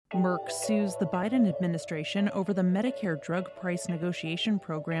Merck sues the Biden administration over the Medicare drug price negotiation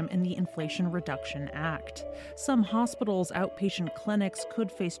program in the Inflation Reduction Act. Some hospitals' outpatient clinics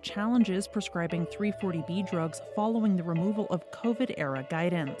could face challenges prescribing 340B drugs following the removal of COVID-era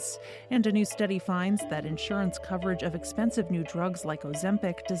guidance. And a new study finds that insurance coverage of expensive new drugs like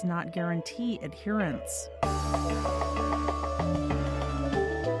Ozempic does not guarantee adherence.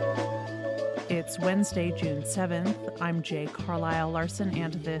 It's Wednesday, June 7th. I'm Jay Carlisle Larson,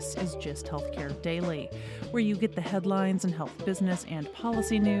 and this is Gist Healthcare Daily, where you get the headlines and health business and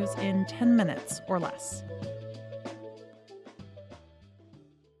policy news in 10 minutes or less.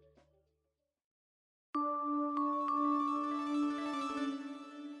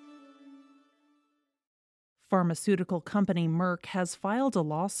 Pharmaceutical company Merck has filed a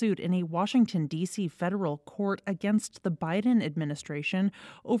lawsuit in a Washington, D.C. federal court against the Biden administration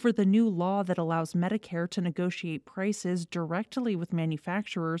over the new law that allows Medicare to negotiate prices directly with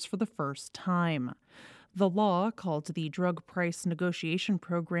manufacturers for the first time. The law, called the Drug Price Negotiation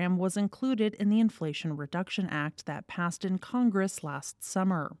Program, was included in the Inflation Reduction Act that passed in Congress last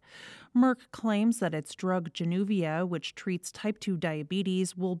summer. Merck claims that its drug Januvia, which treats type 2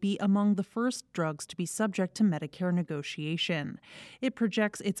 diabetes, will be among the first drugs to be subject to Medicare negotiation. It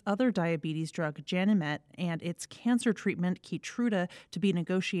projects its other diabetes drug Janimet and its cancer treatment Keytruda to be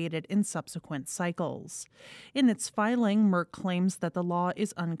negotiated in subsequent cycles. In its filing, Merck claims that the law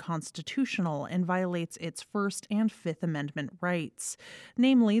is unconstitutional and violates its First and Fifth Amendment rights,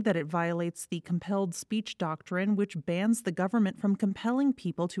 namely that it violates the compelled speech doctrine, which bans the government from compelling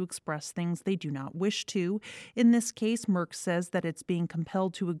people to express things they do not wish to. In this case, Merck says that it's being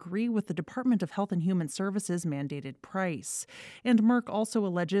compelled to agree with the Department of Health and Human Services mandated price. And Merck also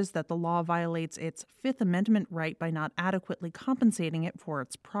alleges that the law violates its Fifth Amendment right by not adequately compensating it for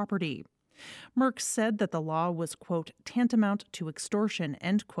its property. Merck said that the law was, quote, tantamount to extortion,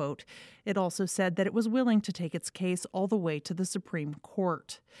 end quote. It also said that it was willing to take its case all the way to the Supreme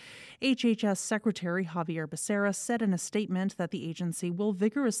Court. HHS Secretary Xavier Becerra said in a statement that the agency will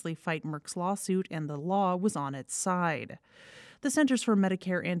vigorously fight Merck's lawsuit and the law was on its side. The Centers for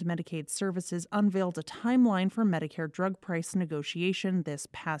Medicare and Medicaid Services unveiled a timeline for Medicare drug price negotiation this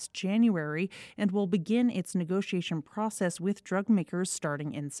past January and will begin its negotiation process with drug makers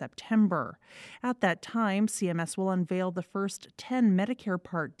starting in September. At that time, CMS will unveil the first 10 Medicare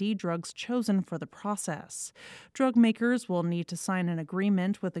Part D drugs chosen for the process. Drug makers will need to sign an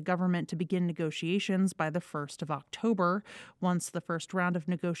agreement with the government to begin negotiations by the 1st of October. Once the first round of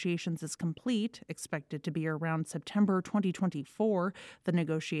negotiations is complete, expected to be around September 2024, the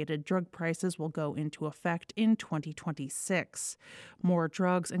negotiated drug prices will go into effect in 2026. More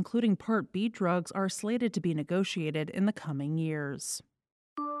drugs, including Part B drugs, are slated to be negotiated in the coming years.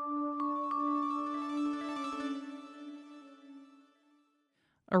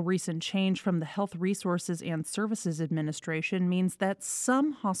 A recent change from the Health Resources and Services Administration means that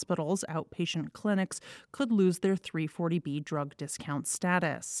some hospitals' outpatient clinics could lose their 340B drug discount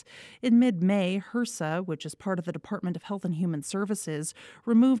status. In mid-May, HRSA, which is part of the Department of Health and Human Services,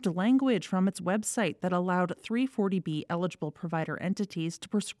 removed language from its website that allowed 340B eligible provider entities to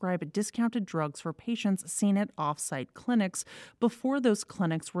prescribe discounted drugs for patients seen at off-site clinics before those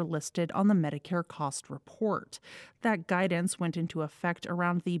clinics were listed on the Medicare cost report. That guidance went into effect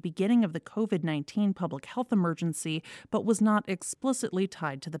around the beginning of the COVID-19 public health emergency, but was not explicitly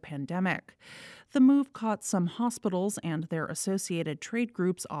tied to the pandemic. The move caught some hospitals and their associated trade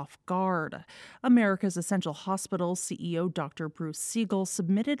groups off guard. America's Essential Hospitals CEO Dr. Bruce Siegel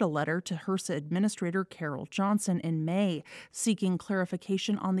submitted a letter to HRSA Administrator Carol Johnson in May, seeking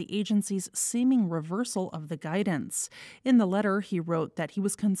clarification on the agency's seeming reversal of the guidance. In the letter, he wrote that he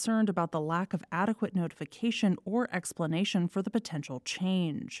was concerned about the lack of adequate notification or explanation for the potential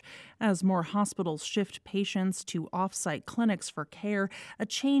change. As more hospitals shift patients to off-site clinics for care, a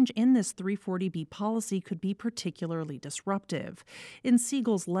change in this 340B policy could be particularly disruptive. In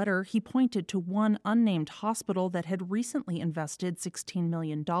Siegel's letter, he pointed to one unnamed hospital that had recently invested $16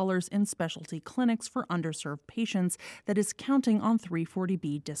 million in specialty clinics for underserved patients that is counting on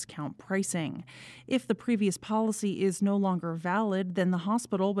 340B discount pricing. If the previous policy is no longer valid, then the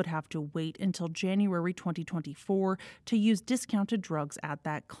hospital would have to wait until January 2024 to use discounted drugs at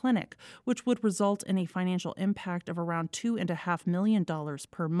that clinic, which would result in a financial impact of around $2.5 million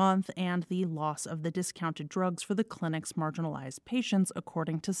per month and the loss of the discounted drugs for the clinic's marginalized patients,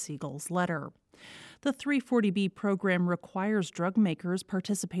 according to Siegel's letter. The 340B program requires drug makers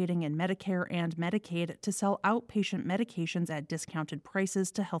participating in Medicare and Medicaid to sell outpatient medications at discounted prices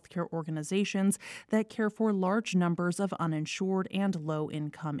to healthcare organizations that care for large numbers of uninsured and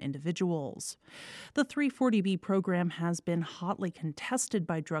low-income individuals. The 340B program has been hotly contested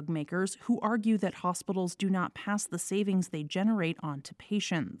by drug makers who argue that hospitals do not pass the savings they generate on to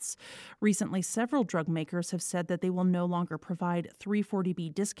patients. Recently, several drug makers have said that they will no longer provide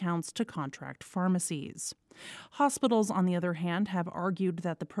 340B discounts to contract pharmacies. Hospitals, on the other hand, have argued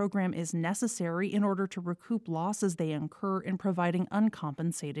that the program is necessary in order to recoup losses they incur in providing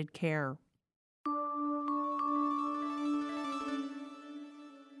uncompensated care.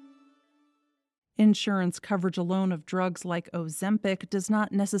 Insurance coverage alone of drugs like Ozempic does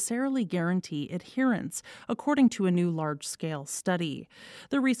not necessarily guarantee adherence, according to a new large-scale study.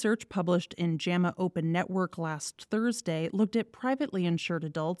 The research published in JAMA Open Network last Thursday looked at privately insured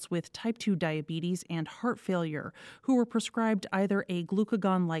adults with type 2 diabetes and heart failure who were prescribed either a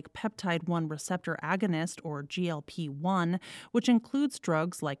glucagon-like peptide-1 receptor agonist, or GLP-1, which includes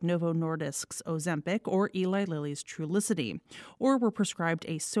drugs like Novo Nordisk's Ozempic or Eli Lilly's Trulicity, or were prescribed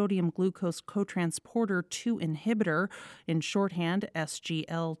a sodium-glucose cotransporter 2 inhibitor, in shorthand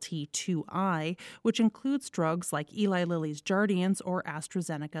SGLT2I, which includes drugs like Eli Lilly's Jardiance or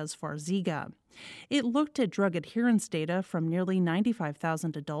AstraZeneca's Farxiga. It looked at drug adherence data from nearly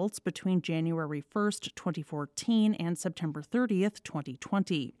 95,000 adults between January 1, 2014 and September 30,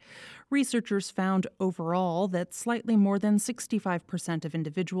 2020. Researchers found overall that slightly more than 65% of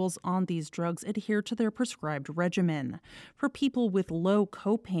individuals on these drugs adhere to their prescribed regimen. For people with low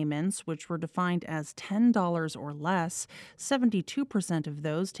copayments, which were defined as $10 or less, 72% of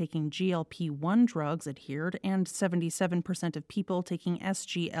those taking GLP-1 drugs adhered, and 77% of people taking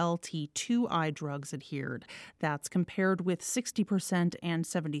SGLT2I drugs adhered. That's compared with 60% and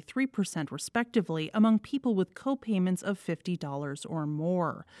 73% respectively among people with copayments of $50 or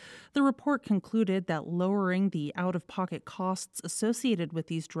more. The report concluded that lowering the out-of-pocket costs associated with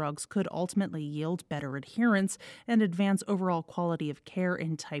these drugs could ultimately yield better adherence and advance overall quality of care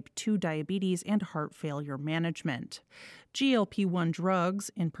in type 2 diabetes and heart failure management. GLP-1 drugs,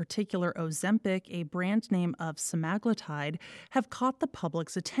 in particular Ozempic, a brand name of semaglutide, have caught the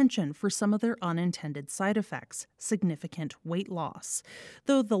public's attention for some of their unintended side effects, significant weight loss.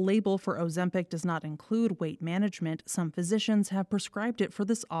 Though the label for Ozempic does not include weight management, some physicians have prescribed it for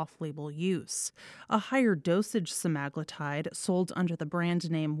this off-label use. A higher dosage semaglutide, sold under the brand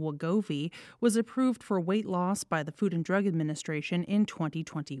name Wegovy, was approved for weight loss by the Food and Drug Administration in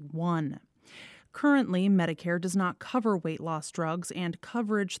 2021. Currently, Medicare does not cover weight loss drugs, and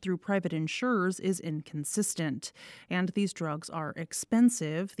coverage through private insurers is inconsistent. And these drugs are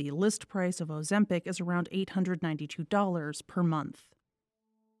expensive. The list price of Ozempic is around $892 per month.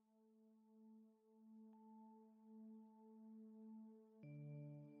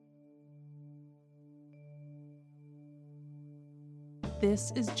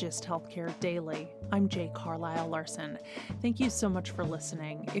 This is GIST Healthcare Daily. I'm Jay Carlisle Larson. Thank you so much for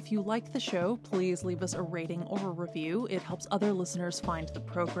listening. If you like the show, please leave us a rating or a review. It helps other listeners find the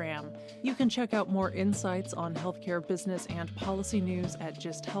program. You can check out more insights on healthcare business and policy news at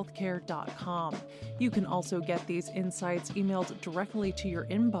gisthealthcare.com. You can also get these insights emailed directly to your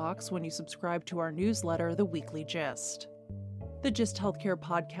inbox when you subscribe to our newsletter, The Weekly Gist. The GIST Healthcare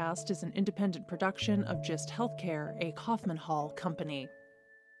podcast is an independent production of GIST Healthcare, a Kaufman Hall company.